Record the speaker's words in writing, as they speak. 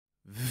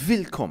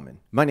Willkommen.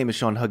 My name is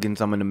Sean Huggins.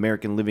 I'm an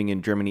American living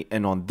in Germany,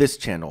 and on this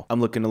channel, I'm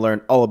looking to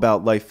learn all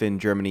about life in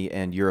Germany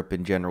and Europe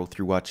in general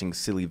through watching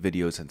silly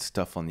videos and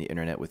stuff on the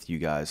internet with you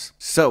guys.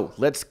 So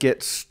let's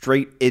get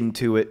straight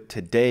into it.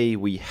 Today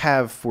we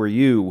have for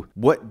you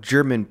what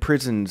German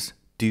prisons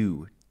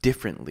do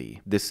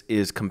differently. This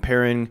is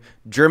comparing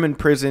German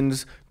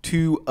prisons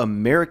to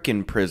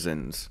American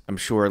prisons. I'm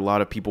sure a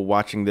lot of people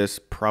watching this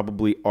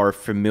probably are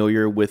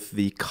familiar with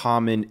the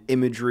common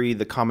imagery,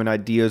 the common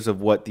ideas of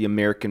what the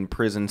American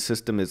prison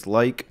system is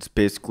like. It's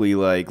basically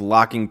like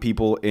locking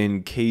people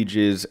in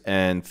cages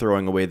and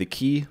throwing away the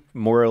key,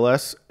 more or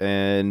less.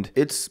 And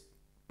it's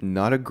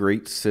not a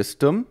great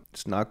system.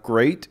 It's not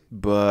great,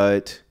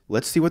 but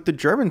let's see what the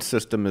German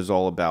system is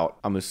all about.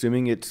 I'm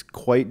assuming it's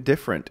quite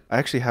different. I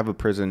actually have a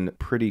prison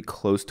pretty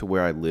close to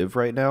where I live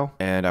right now,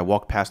 and I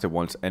walked past it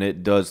once, and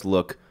it does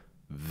look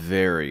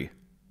very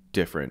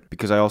different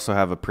because I also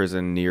have a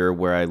prison near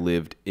where I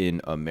lived in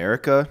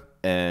America.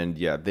 And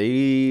yeah,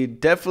 they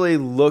definitely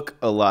look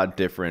a lot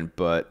different.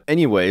 But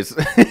anyways,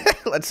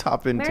 let's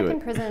hop into it.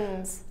 American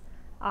prisons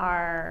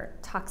are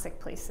toxic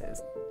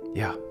places.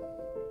 Yeah.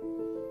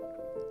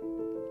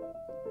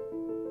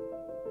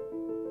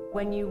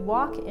 When you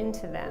walk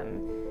into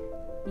them,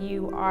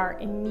 you are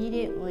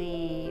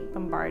immediately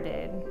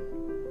bombarded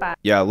by...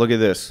 Yeah, look at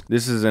this.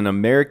 This is an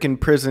American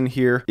prison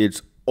here.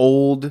 It's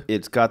old.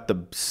 It's got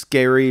the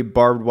scary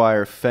barbed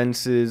wire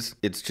fences.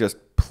 It's just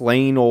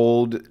plain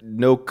old.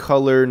 No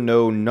color,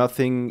 no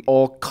nothing.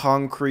 All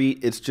concrete.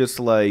 It's just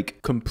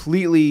like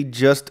completely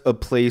just a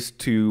place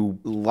to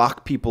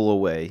lock people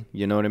away.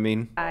 You know what I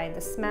mean? By the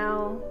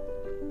smell,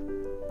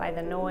 by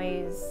the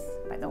noise,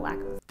 by the lack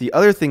of... The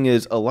other thing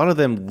is a lot of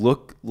them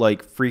look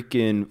like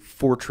freaking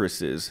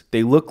fortresses.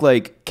 They look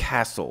like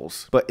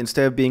castles, but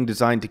instead of being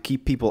designed to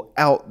keep people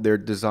out, they're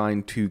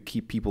designed to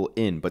keep people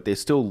in, but they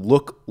still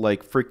look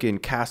like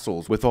freaking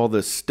castles with all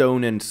the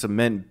stone and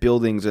cement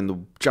buildings and the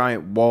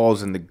giant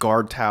walls and the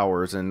guard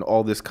towers and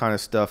all this kind of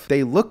stuff.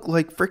 They look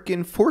like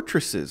freaking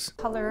fortresses.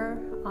 Color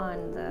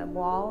on the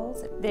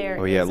walls. There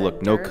oh yeah, is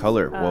look, a no dearth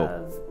color. Whoa.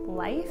 of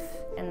life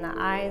in the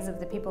eyes of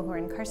the people who are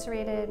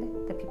incarcerated,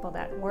 the people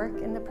that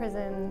work in the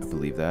prisons. I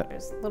believe that.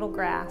 There's little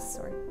grass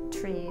or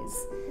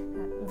trees.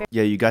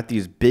 Yeah, you got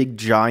these big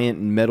giant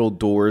metal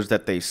doors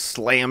that they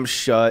slam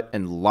shut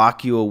and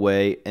lock you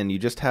away, and you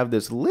just have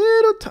this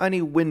little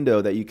tiny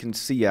window that you can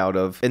see out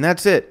of, and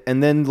that's it.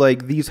 And then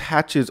like these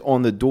hatches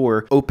on the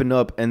door open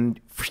up and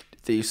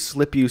they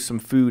slip you some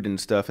food and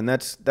stuff, and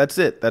that's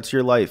it. That's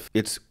your life.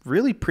 It's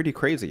really pretty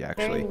crazy,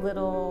 actually. Very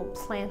little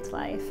plant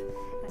life.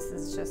 This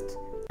is just...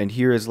 And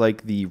here is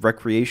like the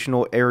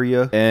recreational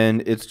area,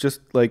 and it's just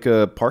like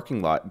a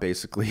parking lot,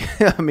 basically.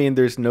 I mean,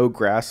 there's no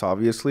grass,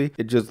 obviously.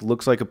 It just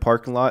looks like a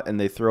parking lot, and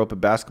they throw up a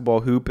basketball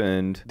hoop,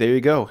 and there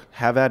you go.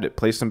 Have at it.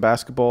 Play some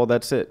basketball.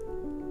 That's it.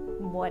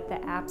 What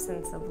the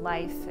absence of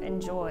life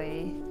and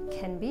joy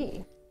can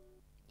be.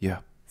 Yeah.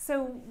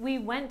 So we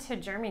went to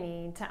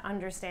Germany to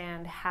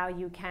understand how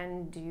you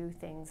can do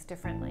things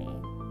differently.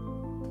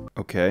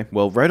 Okay,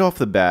 well, right off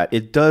the bat,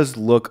 it does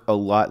look a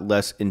lot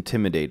less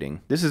intimidating.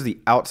 This is the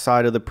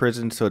outside of the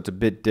prison, so it's a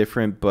bit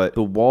different, but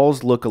the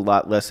walls look a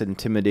lot less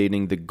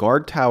intimidating. The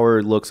guard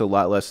tower looks a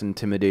lot less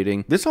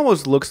intimidating. This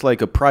almost looks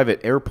like a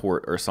private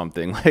airport or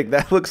something. Like,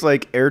 that looks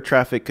like air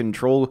traffic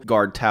control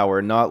guard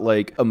tower, not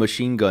like a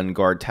machine gun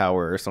guard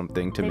tower or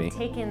something to me. They've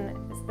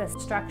taken the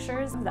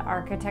structures, the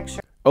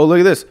architecture. Oh, look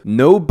at this.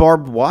 No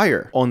barbed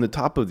wire on the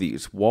top of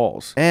these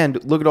walls.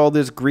 And look at all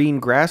this green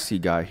grass you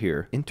got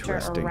here.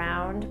 Interesting.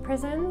 Around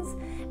prisons,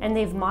 and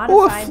they've modified.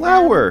 Oh, a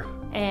flower.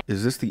 And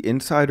is this the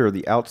inside or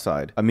the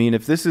outside? I mean,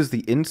 if this is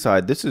the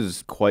inside, this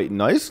is quite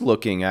nice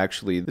looking,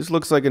 actually. This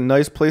looks like a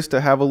nice place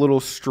to have a little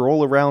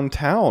stroll around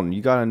town.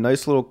 You got a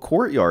nice little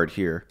courtyard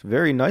here. It's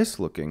very nice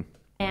looking.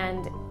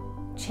 And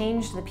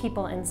change the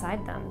people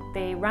inside them.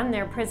 They run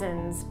their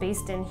prisons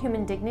based in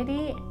human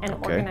dignity and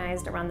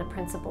organized around the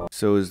principle.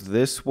 So is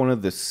this one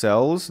of the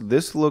cells?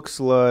 This looks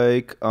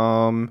like,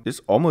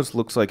 this almost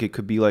looks like it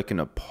could be like an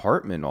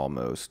apartment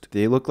almost.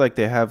 They look like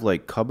they have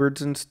like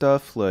cupboards and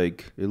stuff.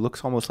 Like, it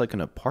looks almost like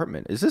an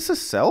apartment. Is this a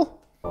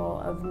cell?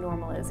 Of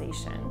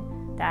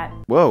normalization. That...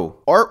 Whoa,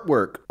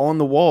 artwork on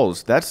the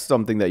walls. That's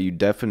something that you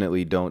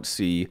definitely don't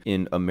see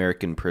in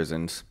American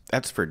prisons.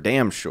 That's for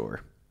damn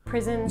sure.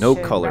 Prisons no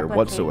should color replicate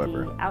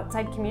whatsoever. The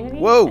outside community.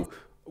 Whoa,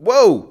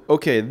 whoa.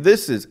 Okay,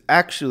 this is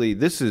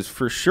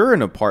for sure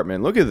an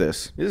apartment. Look at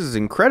this. This is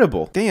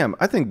incredible. Damn,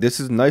 I think this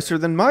is nicer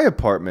than my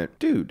apartment.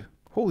 Dude,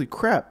 holy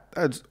crap.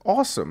 That's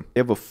awesome. They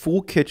have a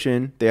full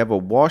kitchen. They have a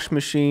wash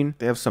machine.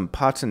 They have some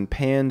pots and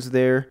pans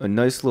there. A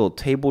nice little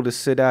table to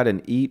sit at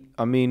and eat.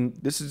 I mean,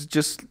 this is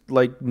just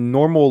like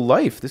normal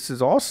life. This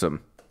is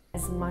awesome.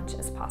 As much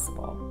as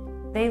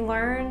possible. They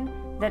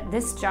learn that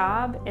this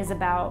job is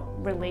about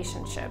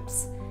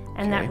relationships.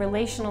 And that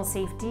relational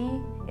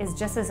safety is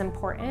just as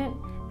important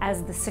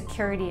as the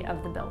security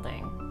of the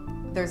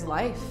building. There's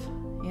life,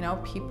 you know,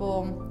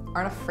 people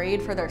aren't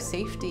afraid for their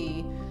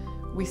safety.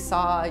 We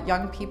saw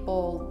young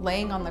people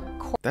laying on the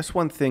court. That's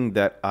one thing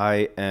that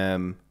I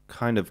am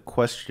kind of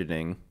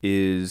questioning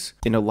is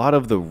in a lot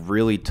of the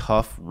really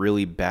tough,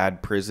 really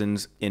bad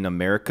prisons in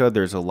America,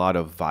 there's a lot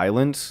of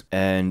violence.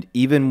 And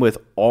even with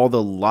all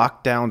the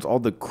lockdowns, all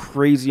the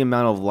crazy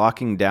amount of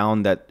locking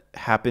down that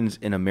happens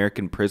in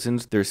American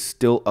prisons, there's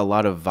still a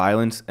lot of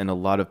violence and a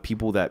lot of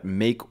people that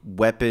make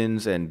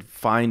weapons and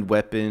find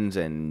weapons,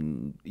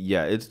 and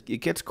yeah,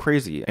 it gets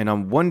crazy. And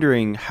I'm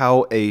wondering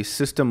how a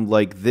system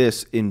like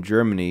this in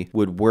Germany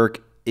would work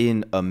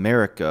in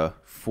America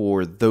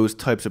for those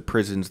types of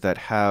prisons that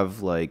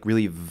have like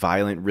really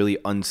violent, really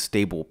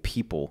unstable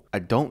people. I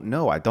don't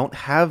know. I don't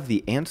have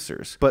the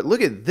answers. But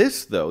look at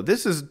this though.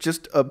 This is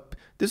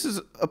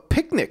a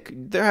picnic.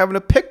 They're having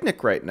a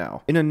picnic right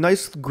now in a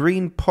nice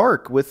green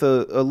park with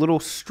a little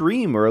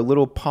stream or a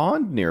little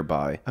pond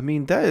nearby. I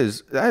mean, that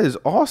is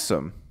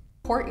awesome.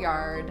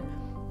 Courtyard,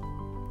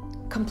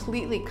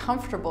 completely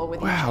comfortable with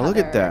each other. Wow, look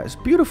at that. It's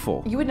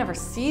beautiful. You would never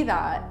see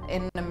that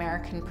in an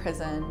American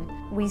prison.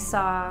 We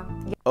saw...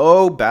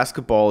 Oh,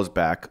 basketball is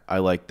back. I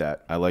like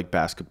that. I like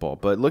basketball.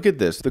 But look at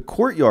this. The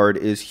courtyard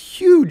is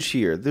huge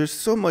here. There's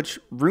so much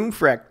room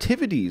for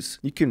activities.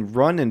 You can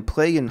run and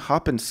play and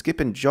hop and skip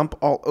and jump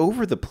all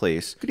over the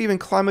place. You could even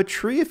climb a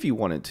tree if you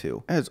wanted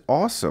to. That is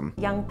awesome.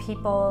 Young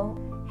people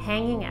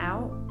hanging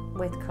out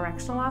with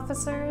correctional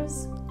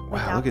officers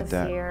without look at the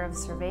that. fear of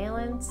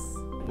surveillance.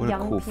 What a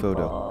cool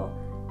photo.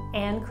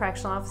 And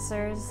correctional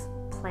officers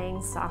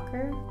playing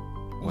soccer.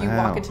 You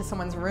walk into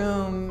someone's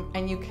room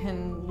and you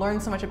can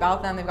learn so much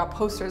about them. They've got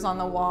posters on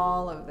the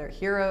wall of their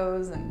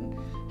heroes and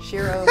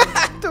sheroes.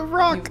 The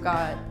Rock. You've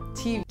got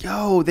TV.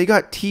 Yo, they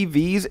got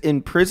TVs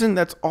in prison?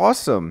 That's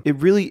awesome. It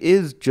really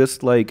is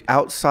just like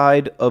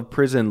outside of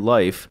prison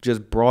life,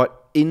 just brought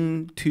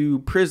into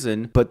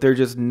prison, but they're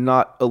just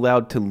not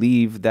allowed to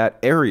leave that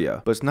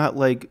area. But it's not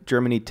like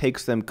Germany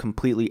takes them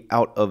completely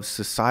out of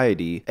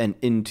society and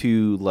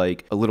into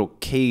like a little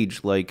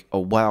cage like a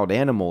wild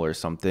animal or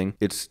something.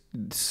 It's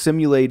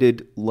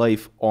simulated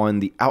life on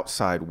the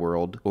outside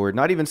world, or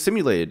not even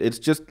simulated. It's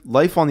just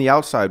life on the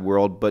outside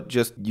world, but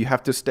just you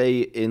have to stay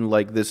in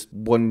like this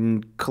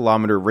 1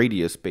 kilometer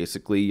radius,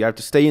 basically. You have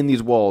to stay in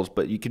these walls,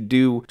 but you could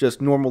do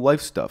just normal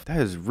life stuff. That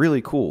is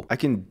really cool. I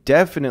can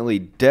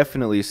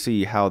definitely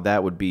see how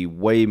that would be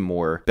way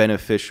more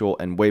beneficial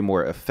and way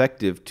more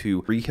effective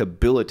to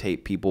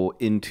rehabilitate people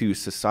into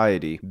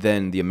society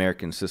than the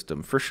American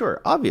system. For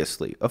sure.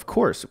 Obviously. Of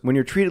course. When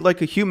you're treated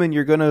like a human,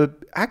 you're gonna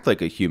act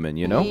like a human,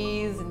 you know?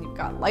 And you've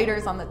got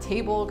lighters on the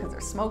table because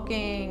they're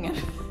smoking.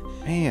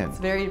 Man. It's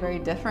very, very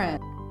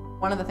different.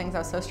 One of the things that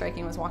was so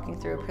striking was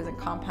walking through a prison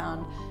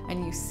compound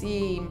and you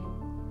see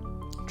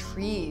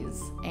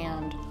trees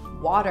and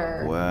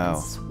water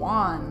and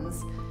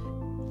swans.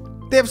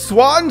 They have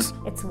swans?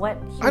 It's what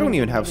I don't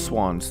even have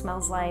swans.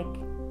 Smells like,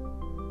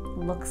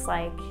 looks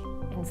like,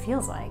 and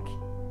feels like.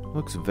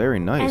 Looks very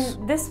nice.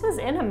 And this was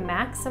in a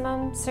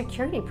maximum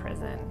security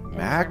prison.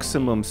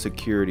 Maximum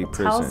security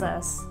prison. Tells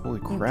us holy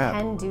crap.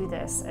 You can do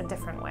this a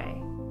different way.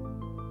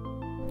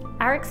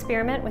 Our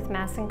experiment with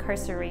mass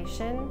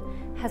incarceration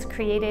has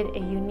created a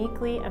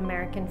uniquely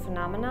American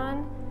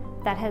phenomenon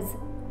that has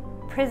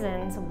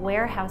prisons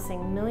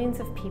warehousing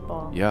millions of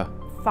people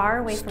far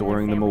away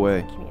storing from them away.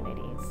 And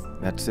communities.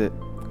 That's it.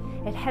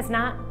 It has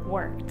not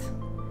worked.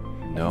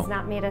 No. It has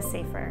not made us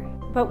safer.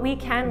 But we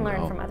can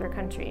learn from other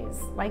countries,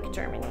 like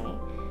Germany,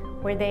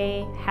 where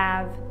they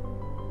have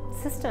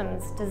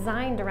systems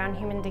designed around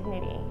human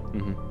dignity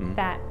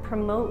that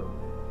promote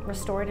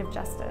restorative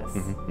justice,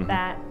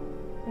 that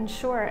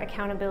ensure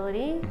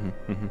accountability,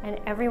 and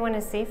everyone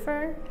is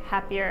safer,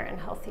 happier, and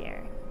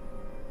healthier.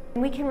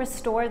 And we can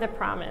restore the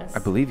promise I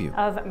believe you.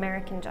 of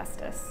American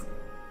justice.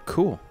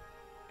 Cool.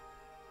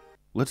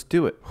 Let's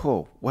do it.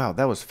 Oh, wow,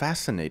 that was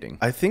fascinating.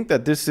 I think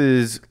that this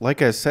is,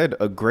 like I said,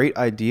 a great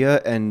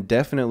idea and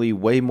definitely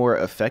way more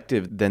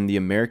effective than the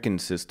American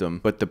system.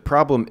 But the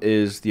problem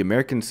is the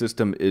American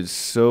system is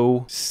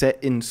so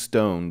set in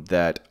stone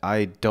that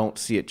I don't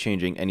see it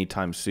changing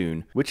anytime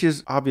soon, which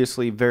is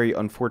obviously very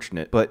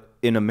unfortunate. But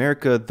in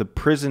America, the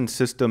prison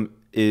system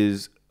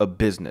is a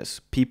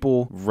business.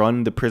 People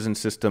run the prison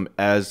system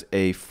as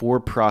a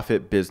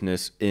for-profit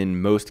business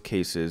in most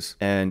cases,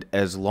 and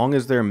as long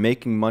as they're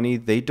making money,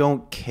 they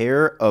don't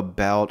care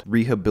about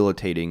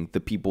rehabilitating the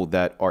people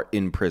that are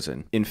in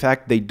prison. In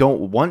fact, they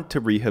don't want to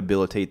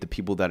rehabilitate the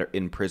people that are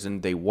in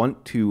prison. They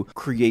want to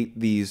create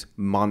these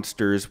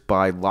monsters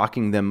by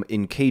locking them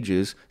in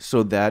cages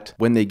so that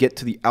when they get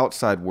to the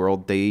outside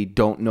world, they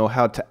don't know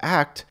how to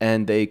act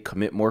and they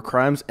commit more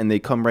crimes and they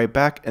come right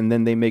back and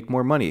then they make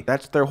more money.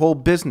 That's their whole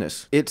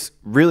business. It's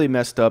really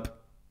messed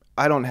up.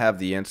 I don't have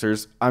the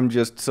answers. I'm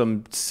just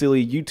some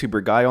silly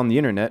YouTuber guy on the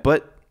internet,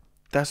 but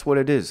that's what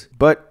it is.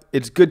 But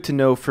it's good to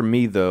know for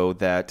me though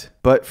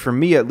but for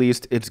me at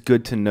least, it's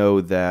good to know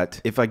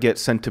that if I get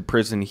sent to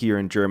prison here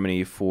in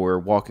Germany for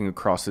walking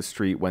across the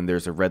street when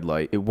there's a red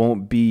light, it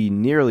won't be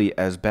nearly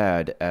as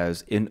bad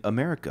as in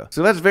America.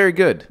 So that's very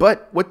good.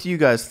 But what do you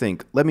guys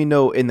think? Let me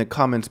know in the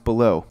comments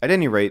below. At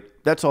any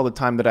rate, that's all the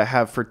time that I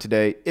have for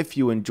today. If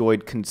you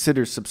enjoyed,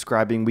 consider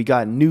subscribing. We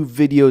got new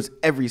videos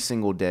every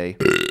single day.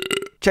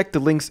 Check the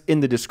links in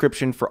the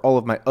description for all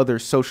of my other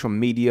social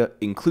media,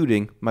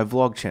 including my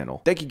vlog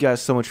channel. Thank you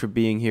guys so much for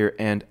being here,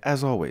 and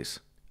as always,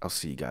 I'll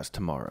see you guys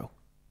tomorrow.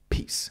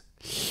 Peace.